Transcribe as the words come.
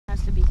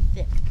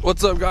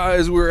What's up,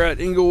 guys? We're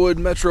at Inglewood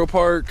Metro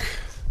Park.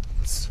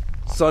 It's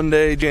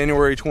Sunday,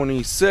 January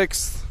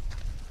 26th.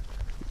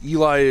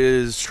 Eli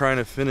is trying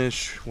to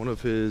finish one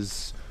of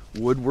his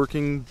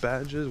woodworking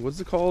badges. What's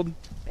it called?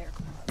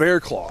 Bear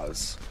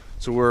claws.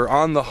 So we're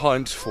on the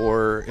hunt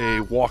for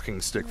a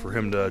walking stick for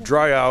him to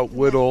dry out,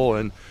 whittle,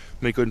 and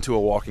make it into a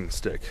walking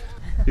stick.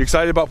 You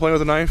excited about playing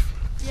with a knife?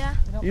 Yeah.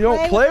 You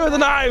don't play with the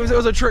knives. It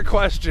was a trick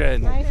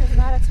question. Knife is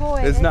not a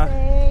toy. It's not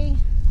a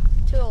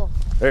tool.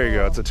 There you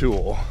go. It's a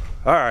tool.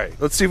 All right.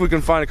 Let's see if we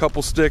can find a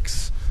couple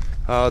sticks.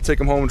 Take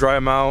them home, dry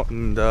them out,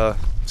 and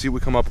see what we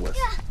come up with.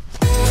 Yeah.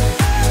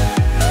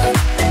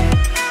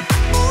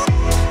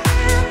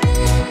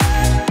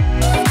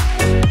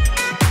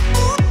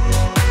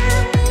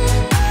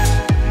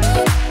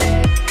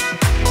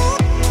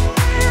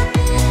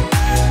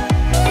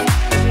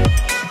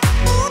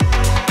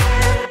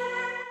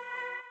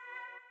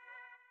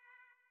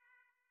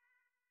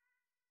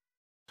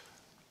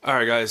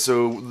 Alright guys,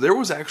 so there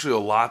was actually a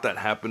lot that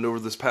happened over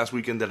this past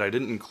weekend that I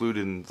didn't include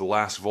in the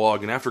last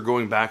vlog, and after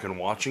going back and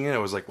watching it, I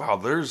was like, wow,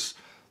 there's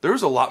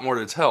a lot more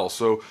to tell.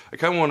 So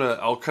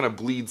I'll kind of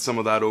bleed some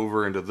of that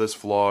over into this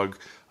vlog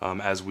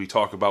as we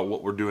talk about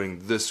what we're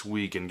doing this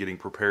week and getting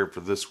prepared for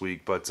this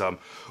week. But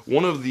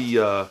one of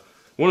the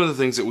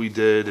things that we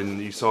did, and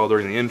you saw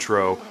during the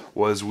intro,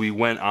 was we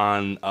went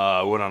on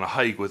a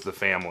hike with the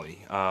family.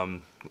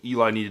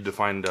 Eli needed to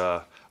find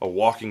a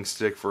walking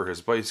stick for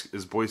his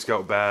Boy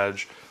Scout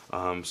badge,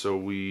 so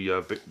we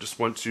just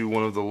went to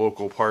one of the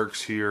local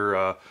parks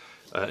here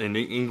in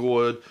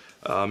Inglewood.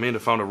 Amanda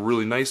found a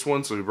really nice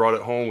one, so we brought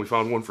it home. We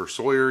found one for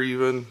Sawyer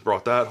even,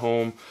 brought that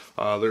home.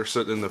 They're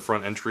sitting in the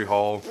front entry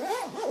hall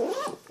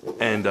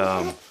and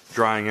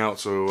drying out,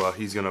 so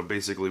he's gonna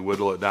basically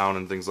whittle it down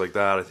and things like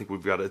that. I think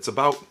we've got it's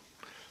about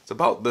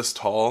this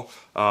tall.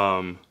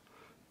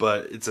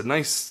 But it's a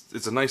nice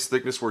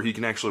thickness where he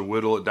can actually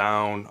whittle it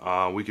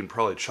down. We can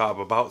probably chop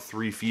about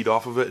 3 feet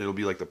off of it. It'll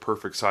be like the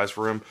perfect size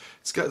for him.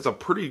 It's got a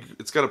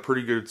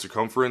pretty good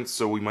circumference,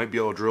 so we might be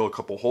able to drill a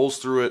couple holes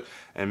through it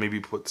and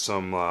maybe put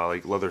some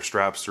like leather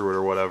straps through it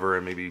or whatever,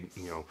 and maybe,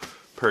 you know,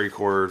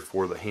 paracord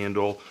for the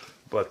handle.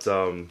 But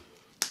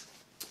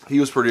he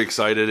was pretty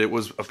excited. It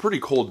was a pretty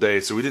cold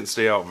day, so we didn't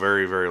stay out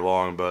very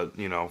long. But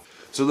you know,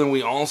 so then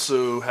we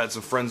also had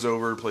some friends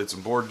over, played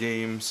some board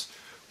games.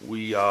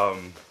 We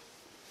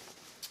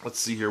let's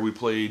see here. We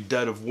played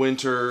Dead of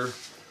Winter,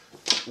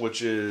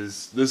 this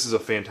is a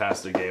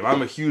fantastic game.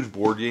 I'm a huge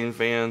board game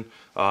fan.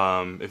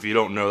 If you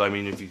don't know, I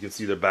mean, if you can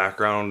see the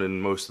background in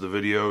most of the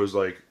videos,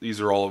 like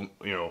these are all,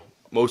 you know,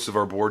 most of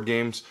our board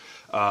games.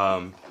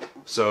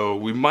 So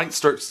we might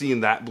start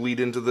seeing that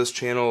bleed into this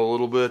channel a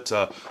little bit.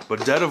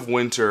 But Dead of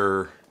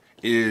Winter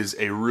is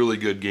a really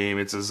good game.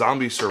 It's a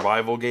zombie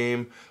survival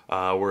game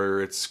where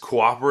it's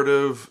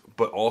cooperative,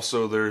 but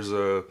also there's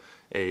a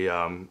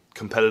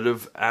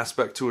competitive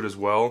aspect to it as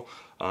well.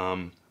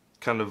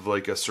 Kind of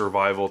like a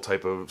survive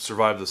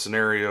the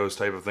scenarios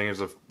type of thing. There's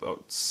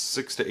about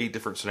 6 to 8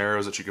 different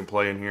scenarios that you can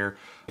play in here.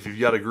 If you've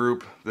got a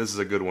group, this is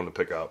a good one to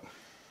pick up.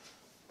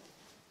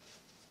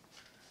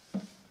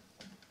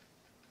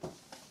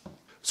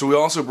 So we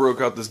also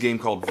broke out this game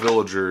called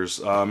Villagers,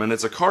 and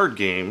it's a card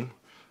game,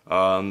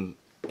 and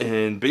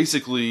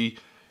basically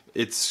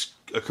it's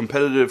a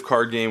competitive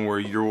card game where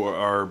you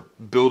are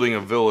building a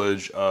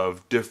village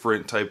of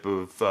different type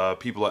of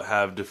people that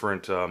have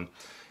different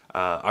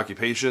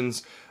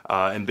occupations,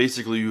 and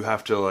basically you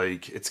have to,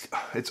 like,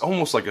 it's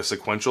almost like a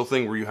sequential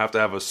thing where you have to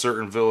have a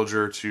certain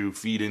villager to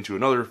feed into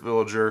another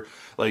villager.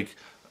 Like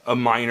a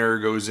miner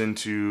goes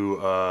into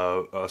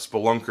a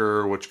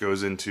spelunker, which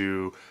goes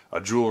into a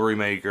jewelry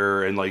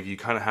maker, and like you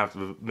kind of have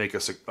to make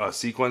a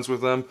sequence with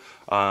them.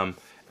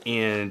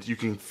 And you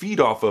can feed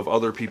off of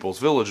other people's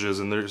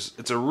villages, and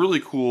it's a really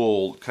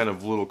cool kind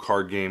of little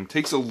card game.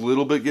 Takes a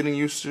little bit getting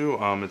used to.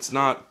 It's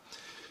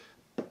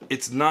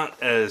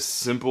not as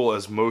simple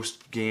as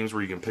most games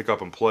where you can pick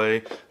up and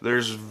play.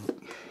 There's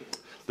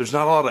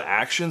not a lot of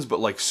actions, but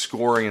like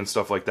scoring and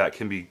stuff like that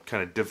can be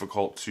kind of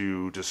difficult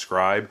to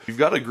describe. You've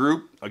got a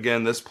group.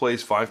 Again, this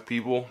plays 5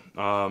 people,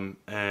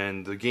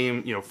 and the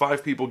game, you know,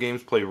 5 people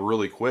games play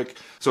really quick.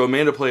 So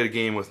Amanda played a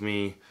game with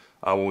me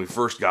when we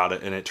first got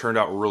it, and it turned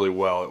out really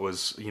well. It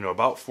was, you know,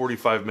 about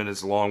 45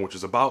 minutes long, which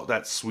is about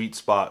that sweet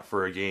spot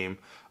for a game.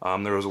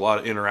 There was a lot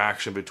of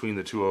interaction between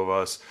the two of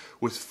us.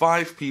 With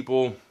 5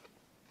 people,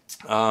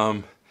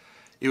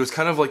 it was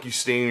kind of like you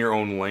stay in your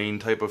own lane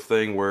type of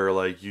thing, where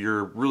like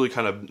you're really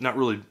kind of not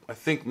really. I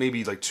think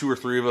maybe like 2 or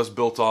 3 of us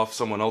built off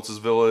someone else's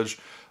village,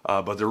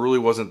 but there really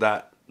wasn't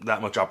that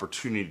much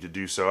opportunity to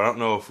do so. I don't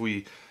know if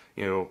we,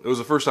 you know, it was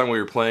the first time we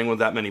were playing with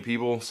that many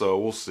people, so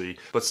we'll see.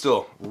 But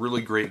still,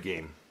 really great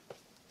game.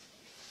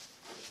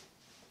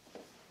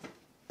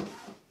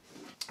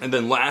 And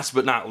then last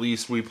but not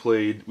least, we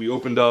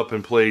opened up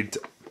and played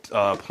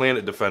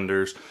Planet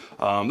Defenders.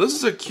 This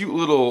is a cute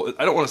little,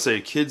 I don't want to say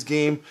a kid's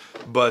game,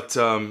 but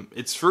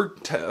it's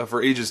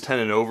for ages 10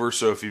 and over,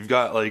 so if you've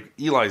got, like,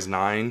 Eli's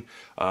 9,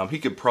 he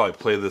could probably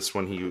play this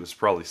when he was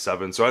probably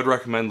 7, so I'd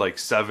recommend like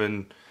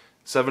 7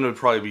 7 would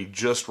probably be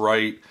just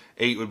right.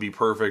 8 would be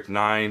perfect.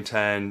 9,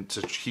 10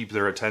 to keep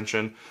their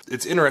attention.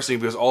 It's interesting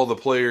because all the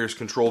players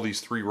control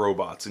these 3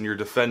 robots, and you're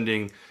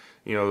defending,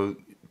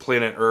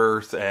 planet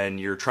Earth, and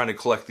you're trying to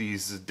collect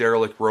these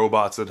derelict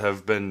robots that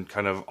have been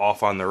kind of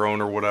off on their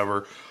own or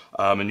whatever.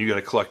 And you got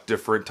to collect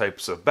different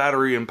types of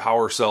battery and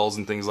power cells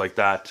and things like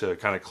that to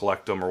kind of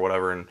collect them or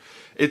whatever. And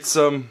it's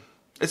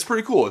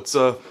pretty cool. It's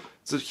a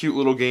cute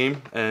little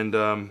game, and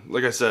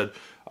like I said,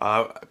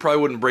 I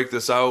probably wouldn't break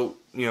this out,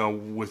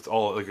 with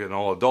an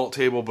all adult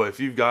table. But if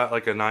you've got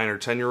like a 9 or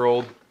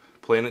 10-year-old,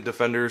 Planet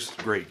Defenders,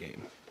 great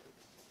game.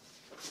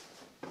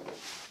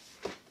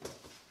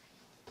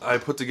 I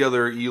put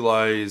together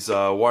Eli's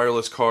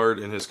wireless card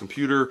in his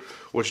computer,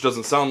 which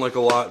doesn't sound like a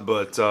lot,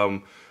 but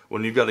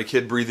when you've got a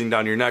kid breathing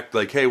down your neck,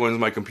 like, hey, when's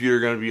my computer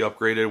going to be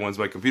upgraded? When's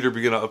my computer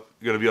going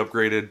to be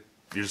upgraded?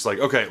 You're just like,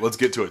 okay, let's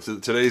get to it.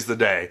 Today's the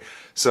day.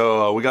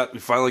 So we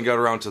finally got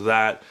around to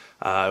that.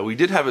 We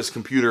did have his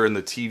computer in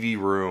the TV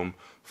room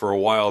for a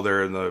while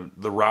there, and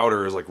the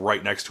router is like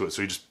right next to it,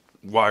 so he just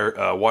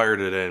wired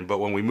it in. But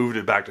when we moved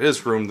it back to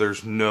his room,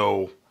 there's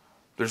no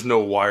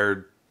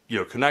wired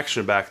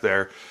connection back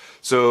there.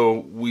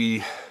 So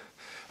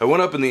I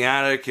went up in the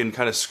attic and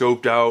kind of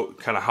scoped out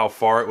kind of how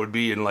far it would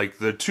be, and like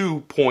the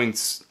 2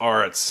 points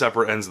are at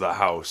separate ends of the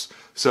house.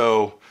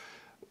 So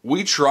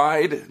we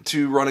tried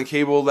to run a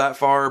cable that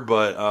far,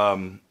 but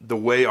the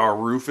way our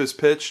roof is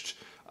pitched,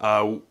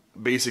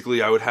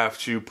 basically I would have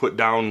to put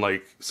down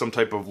like some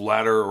type of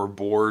ladder or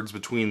boards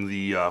between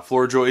the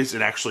floor joists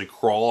and actually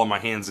crawl on my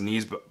hands and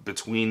knees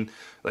between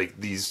like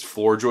these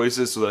floor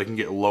joists so that I can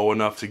get low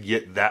enough to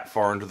get that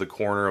far into the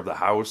corner of the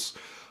house.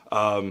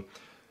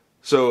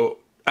 So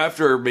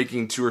after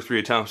making 2 or 3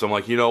 attempts, I'm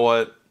like, you know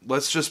what?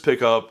 Let's just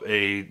pick up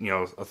a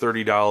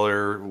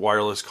 $30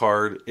 wireless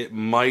card. It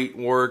might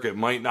work, it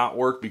might not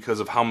work because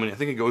of how many. I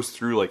think it goes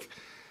through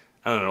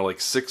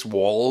like 6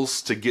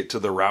 walls to get to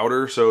the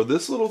router. So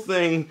this little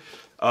thing,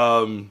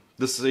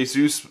 this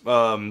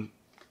Asus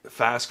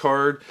fast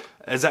card,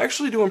 is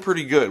actually doing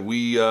pretty good.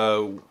 We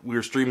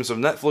were streaming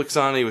some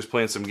Netflix on it. He was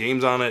playing some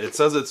games on it. It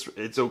says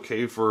it's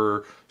okay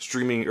for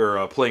streaming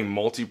or playing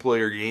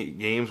multiplayer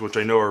games, which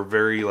I know are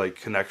very like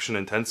connection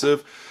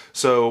intensive.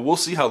 So we'll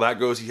see how that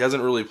goes. He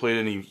hasn't really played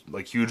any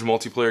like huge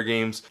multiplayer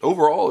games.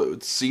 Overall,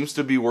 it seems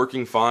to be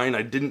working fine.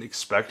 I didn't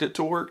expect it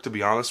to work, to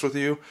be honest with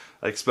you.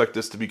 I expect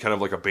this to be kind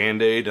of like a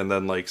band-aid, and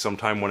then like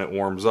sometime when it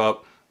warms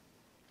up,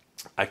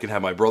 I can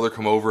have my brother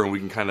come over and we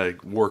can kind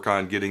of work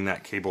on getting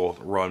that cable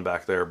run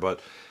back there. But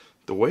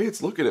the way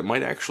it's looking, it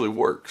might actually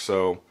work.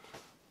 So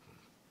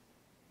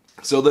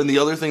then the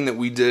other thing that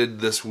we did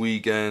this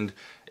weekend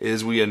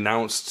is we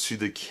announced to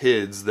the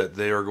kids that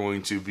they are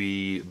going to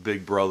be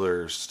big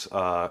brothers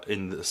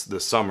in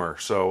this summer.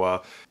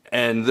 So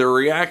and their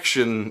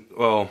reaction,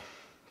 well,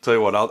 tell you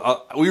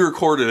what, we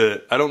recorded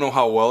it. I don't know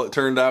how well it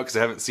turned out because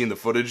I haven't seen the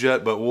footage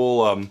yet, but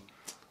we'll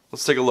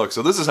let's take a look.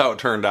 So this is how it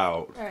turned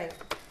out. All right.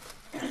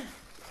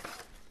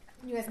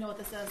 You guys know what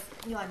this is?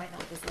 Eli might know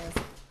what this is.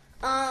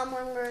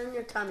 When we're in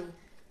your tummy.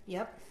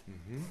 Yep.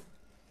 Mm-hmm.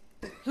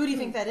 Who do you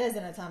think that is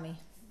in a tummy?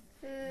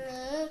 Me.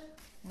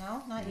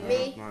 No, not you.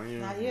 Me. Not you.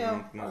 Not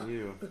you. Not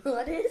you.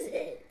 What is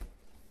it?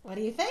 What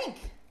do you think?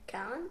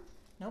 Callan?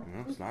 Nope.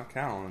 No, it's not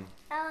Callan.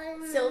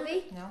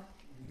 Sylvie? No.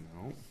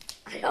 No.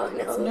 I don't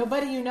know. It's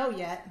nobody you know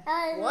yet.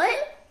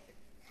 What?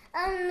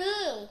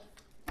 Me.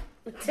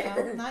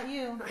 No, not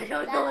you. I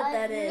don't know what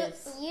that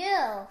is. You.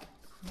 No.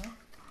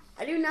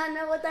 I do not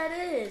know what that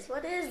is.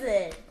 What is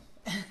it?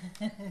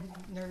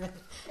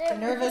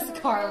 nervous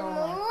Carl.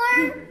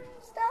 More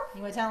stuff.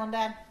 You want to tell him,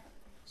 Dad?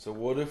 So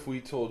what if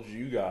we told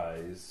you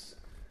guys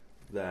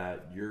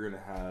that you're going to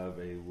have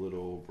a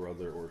little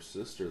brother or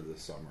sister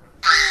this summer?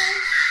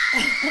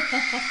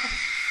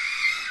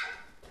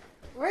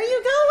 Where are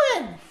you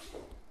going?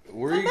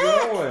 Where Come are you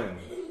back. going?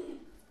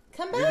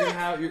 Come You're going to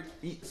back. have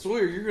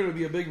Sawyer, you're going to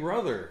be a big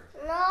brother.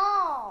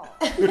 No.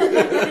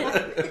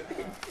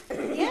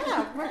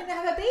 Yeah, we're gonna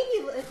have a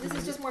baby. This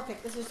is just more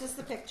This is just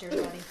the picture,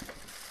 buddy.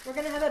 We're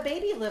gonna have a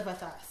baby live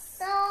with us.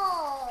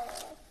 No.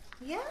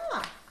 Yeah.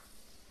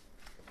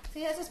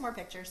 See, that's just more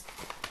pictures.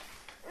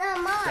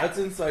 No, Mom. That's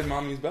inside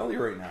Mommy's belly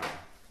right now.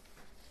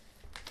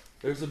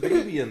 There's a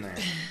baby in there.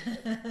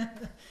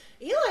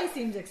 Eli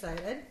seems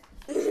excited.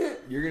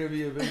 You're going to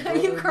be a big Are brother.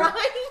 you crying?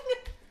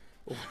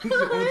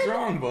 What's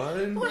wrong,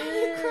 bud? Why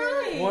are you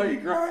crying? Why are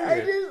you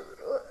crying?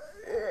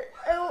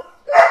 I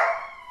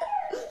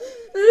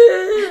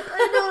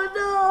don't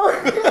know.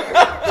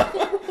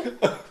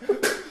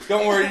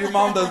 Don't worry, your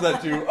mom does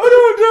that too. I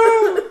don't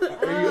know.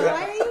 Why are you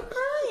crying?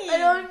 I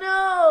don't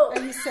know.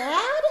 Are you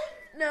sad?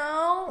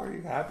 No. Are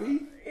you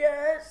happy?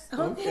 Yes.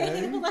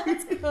 Okay, well,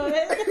 that's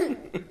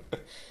good.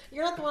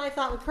 You're not the one I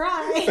thought would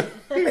cry.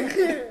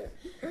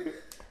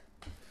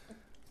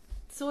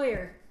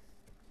 Sawyer.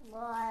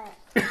 What?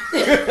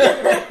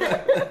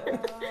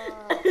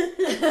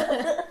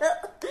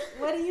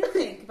 What do you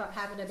think about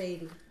having a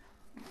baby?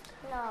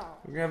 No.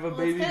 We're gonna have a Well,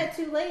 baby. it's kind of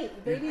too late.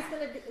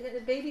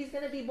 The baby's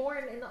gonna be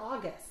born in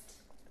August.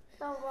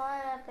 Don't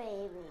want a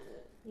baby.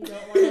 You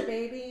don't want a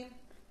baby?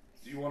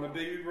 Do you want a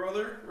baby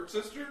brother or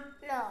sister?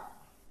 No.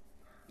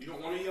 You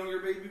don't want a younger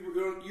baby?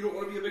 You don't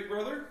want to be a big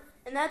brother?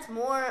 And that's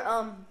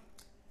more,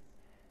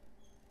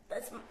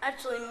 that's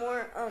actually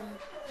more,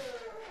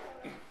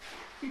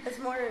 that's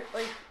more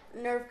like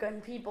Nerf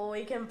gun people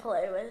we can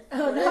play with.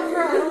 Oh no,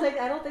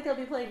 I don't think he'll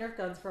be playing Nerf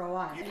guns for a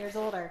while. 10 years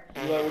older.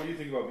 Eli, what do you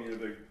think about being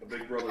a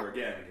big brother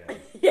again?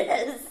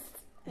 Yes.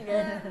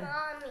 Yeah.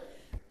 Mommy.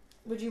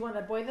 Would you want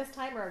a boy this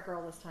time or a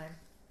girl this time?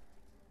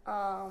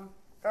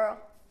 Girl.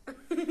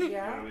 You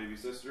Yeah. want a baby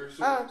sister?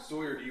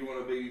 Sawyer, do you want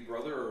a baby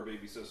brother or a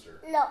baby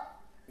sister? No.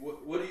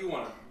 What do you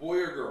want, boy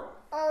or girl?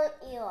 Oh,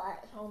 Eli.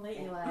 Only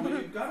But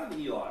Eli. you've got an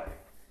Eli.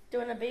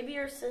 Doing a baby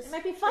or sister? It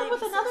might be fun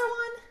with another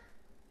one.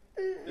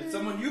 It's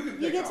someone you can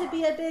pick You get to on.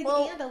 be a big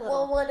and a little.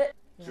 Well, what it?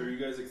 So are you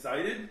guys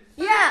excited?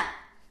 Yeah.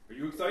 Are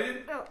you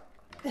excited? No.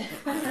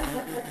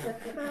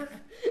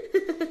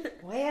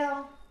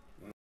 Well.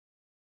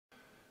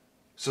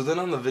 So then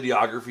on the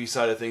videography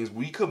side of things,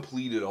 we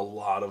completed a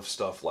lot of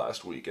stuff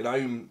last week, and I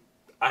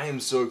am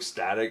so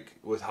ecstatic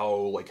with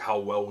how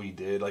well we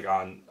did, like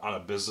on a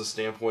business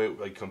standpoint,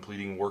 like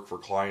completing work for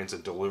clients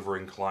and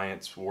delivering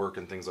clients work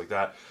and things like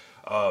that.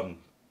 I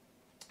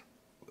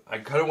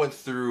kind of went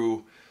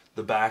through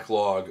the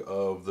backlog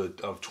of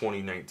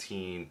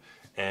 2019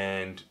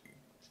 and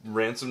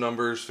ran some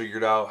numbers,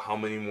 figured out how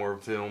many more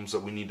films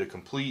that we need to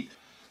complete,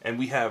 and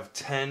we have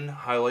 10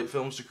 highlight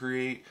films to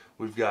create.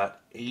 We've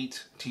got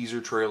 8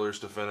 teaser trailers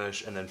to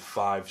finish, and then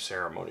 5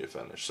 ceremony to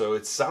finish. So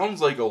it sounds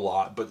like a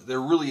lot, but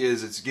there really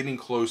is. It's getting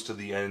close to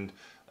the end.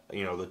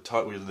 You know,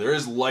 there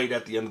is light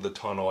at the end of the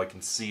tunnel. I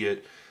can see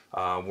it.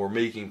 We're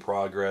making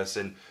progress,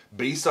 and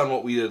based on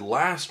what we did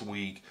last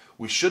week,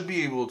 we should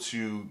be able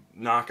to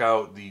knock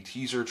out the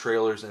teaser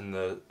trailers and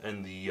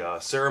the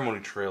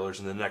ceremony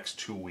trailers in the next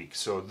 2 weeks.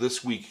 So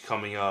this week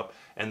coming up,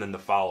 and then the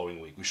following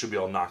week, we should be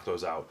able to knock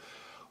those out.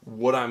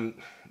 What I'm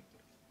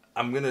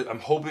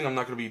hoping I'm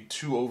not gonna be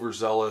too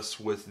overzealous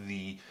with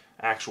the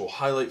actual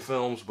highlight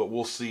films, but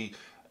we'll see.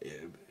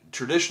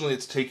 Traditionally,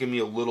 it's taken me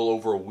a little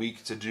over a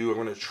week to do. I'm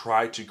going to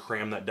try to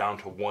cram that down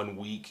to 1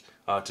 week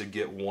to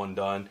get one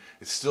done.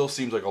 It still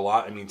seems like a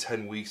lot. I mean,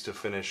 10 weeks to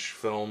finish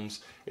films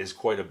is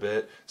quite a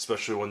bit,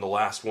 especially when the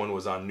last one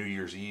was on New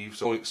Year's Eve.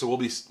 So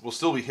we'll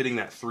still be hitting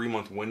that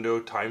 3-month window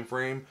time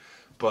frame,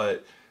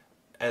 but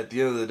at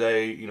the end of the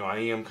day, you know,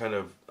 I'm kind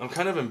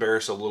of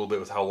embarrassed a little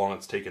bit with how long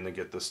it's taken to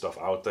get this stuff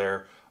out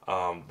there.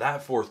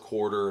 That fourth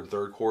quarter and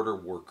third quarter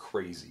were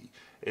crazy,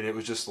 and it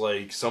was just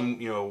like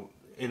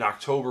in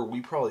October,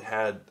 we probably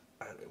had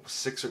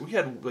we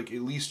had like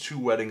at least 2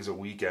 weddings a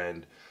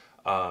weekend.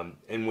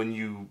 And when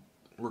you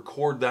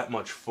record that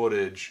much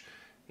footage,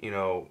 you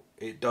know,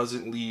 it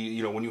doesn't leave,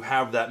 you know, when you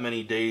have that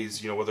many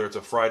days, you know, whether it's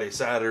a Friday,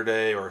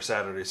 Saturday or a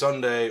Saturday,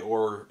 Sunday,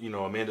 or, you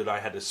know, Amanda and I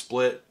had to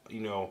split,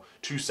 you know,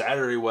 2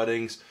 Saturday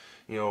weddings,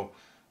 you know,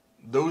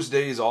 those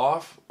days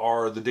off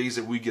are the days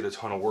that we get a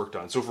ton of work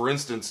done. So for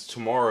instance,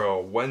 tomorrow,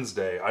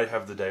 Wednesday, I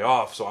have the day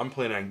off, so I'm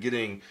planning on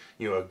getting,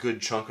 you know, a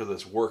good chunk of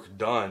this work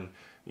done,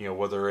 you know,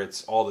 whether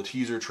it's all the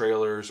teaser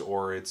trailers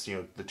or it's, you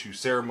know, the 2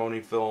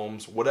 ceremony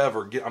films,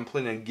 whatever. I'm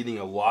planning on getting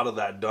a lot of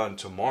that done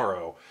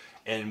tomorrow.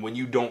 And when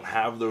you don't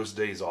have those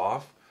days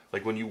off,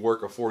 like when you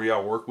work a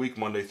 40-hour work week,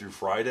 Monday through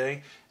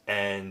Friday,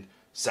 and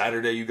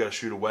Saturday you got to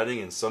shoot a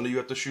wedding, and Sunday you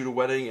have to shoot a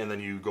wedding, and then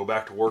you go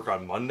back to work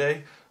on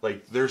Monday,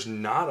 like there's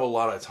not a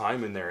lot of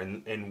time in there.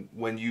 And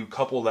when you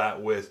couple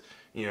that with,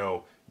 you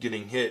know,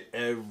 getting hit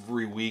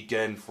every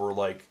weekend for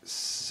like,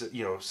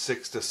 you know,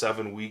 6 to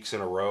 7 weeks in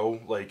a row,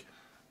 like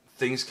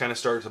things kind of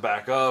start to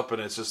back up,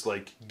 and it's just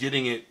like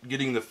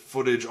getting the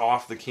footage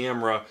off the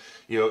camera,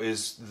 you know,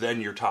 is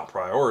then your top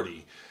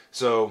priority.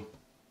 So,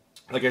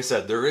 like I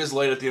said, there is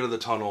light at the end of the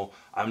tunnel.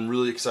 I'm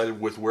really excited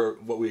with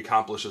what we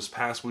accomplished this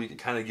past week. It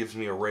kind of gives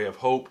me a ray of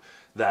hope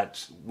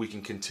that we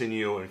can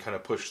continue and kind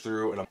of push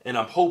through. And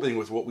I'm hoping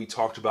with what we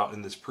talked about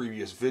in this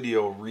previous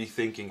video,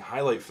 rethinking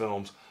highlight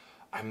films,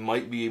 I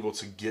might be able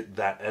to get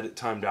that edit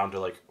time down to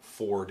like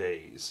 4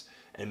 days.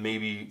 And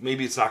maybe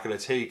it's not going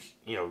to take,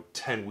 you know,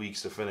 10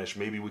 weeks to finish.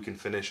 Maybe we can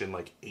finish in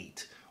like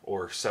 8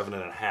 or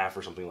 7.5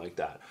 or something like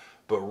that.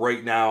 But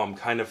right now I'm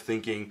kind of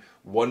thinking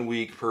 1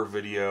 week per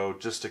video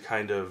just to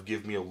kind of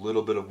give me a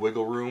little bit of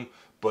wiggle room.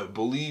 But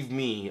believe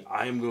me,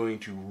 I'm going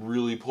to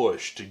really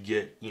push to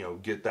get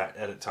that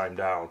edit time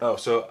down. Oh,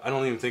 so I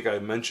don't even think I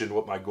mentioned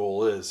what my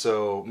goal is.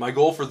 So my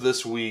goal for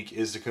this week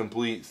is to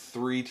complete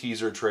 3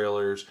 teaser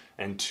trailers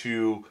and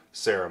 2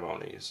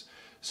 ceremonies.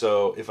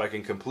 So if I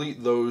can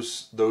complete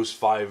those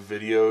 5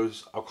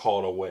 videos, I'll call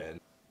it a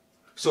win.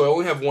 So I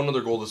only have one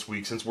other goal this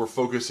week, since we're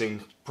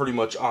focusing pretty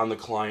much on the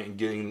client and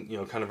getting, you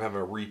know, kind of having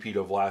a repeat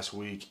of last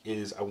week,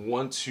 is I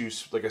want to,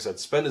 like I said,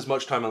 spend as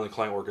much time on the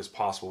client work as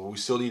possible. We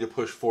still need to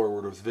push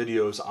forward with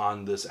videos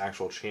on this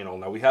actual channel.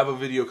 Now, we have a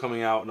video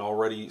coming out and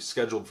already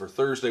scheduled for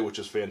Thursday, which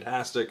is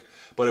fantastic,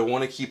 but I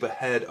want to keep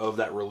ahead of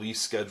that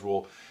release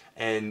schedule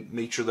and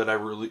make sure that I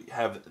really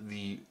have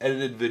the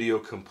edited video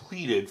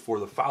completed for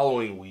the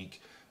following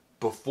week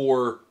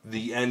before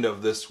the end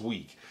of this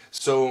week.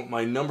 So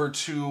my number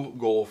 2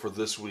 goal for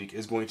this week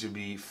is going to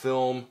be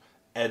film,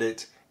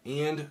 edit,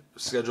 and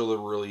schedule the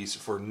release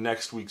for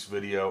next week's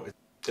video.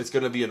 It's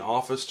going to be an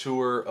office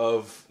tour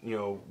of, you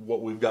know,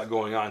 what we've got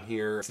going on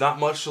here. It's not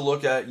much to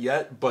look at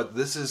yet, but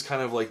this is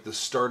kind of like the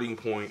starting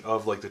point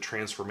of like the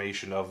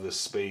transformation of this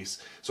space.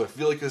 So I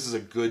feel like this is a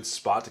good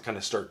spot to kind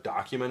of start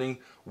documenting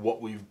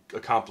what we've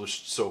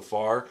accomplished so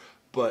far,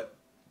 but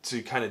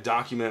to kind of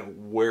document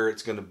where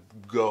it's going to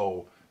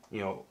go, you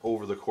know,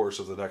 over the course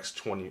of the next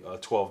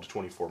 12 to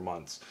 24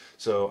 months.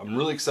 So I'm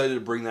really excited to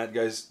bring that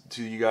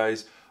to you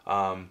guys.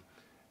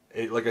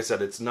 Like I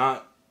said, it's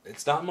not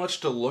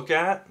much to look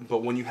at,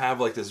 but when you have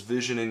like this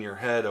vision in your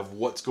head of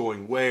what's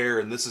going where,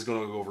 and this is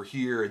going to go over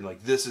here, and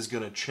like this is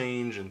going to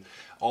change, and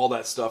all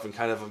that stuff, and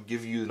kind of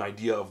give you an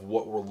idea of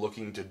what we're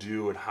looking to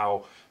do and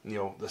how, you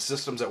know, the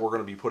systems that we're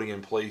going to be putting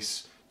in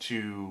place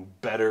to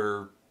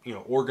better, you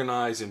know,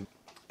 organize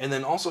and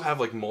then also have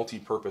like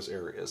multi-purpose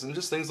areas and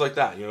just things like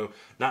that. You know,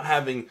 not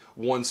having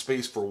one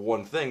space for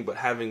one thing, but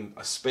having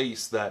a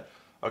space that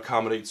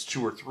accommodates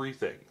 2 or 3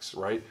 things,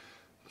 right?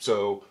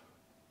 So,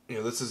 you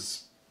know, this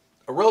is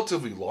a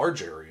relatively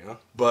large area,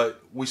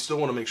 but we still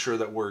want to make sure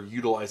that we're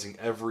utilizing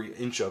every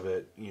inch of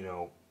it, you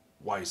know,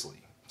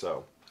 wisely.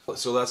 So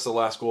that's the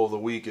last goal of the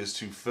week, is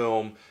to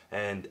film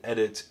and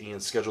edit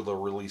and schedule the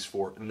release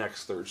for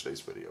next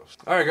Thursday's videos.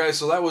 Alright guys,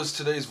 so that was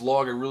today's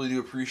vlog. I really do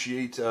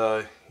appreciate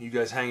you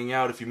guys hanging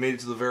out. If you made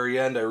it to the very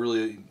end, I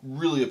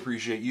really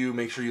appreciate you.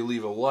 Make sure you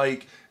leave a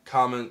like,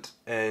 comment,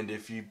 and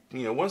if you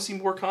want to see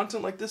more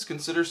content like this,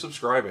 consider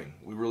subscribing.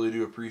 We really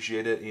do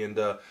appreciate it, and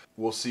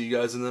we'll see you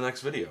guys in the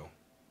next video.